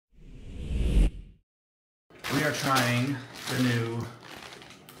we are trying the new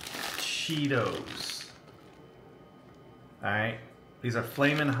Cheetos. Alright, these are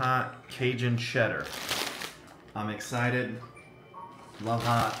flaming hot Cajun Cheddar. I'm excited, love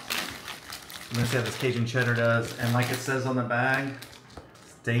hot. I'm gonna see how this Cajun Cheddar does, and like it says on the bag,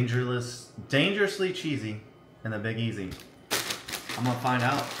 it's dangerously cheesy and a big easy. I'm gonna find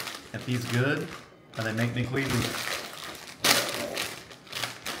out if these good or they make me queasy.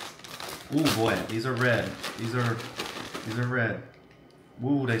 Ooh boy, these are red. These are red.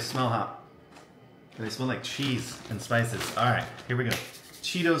 Ooh, they smell hot. They smell like cheese and spices. All right, here we go.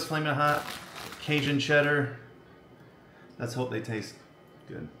 Cheetos flaming hot, Cajun Cheddar. Let's hope they taste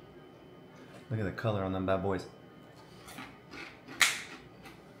good. Look at the color on them bad boys.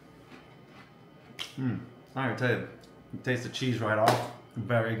 All right, tell you, you taste the cheese right off.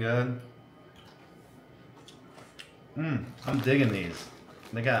 Very good. I'm digging these.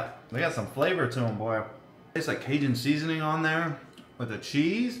 They got some flavor to them, boy. Tastes like Cajun seasoning on there with the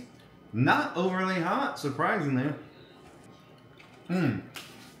cheese. Not overly hot, surprisingly. Digging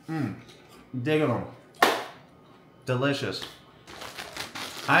them. Delicious.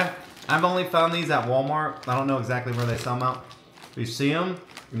 I've only found these at Walmart. I don't know exactly where they sell them out. If you see them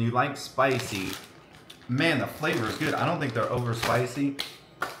and you like spicy, man, the flavor is good. I don't think they're over spicy.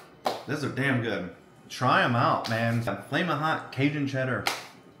 These are damn good. Try them out, man. Flamin' hot Cajun Cheddar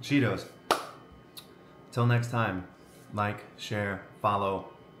Cheetos. Till next time, like, share, follow.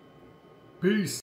 Peace.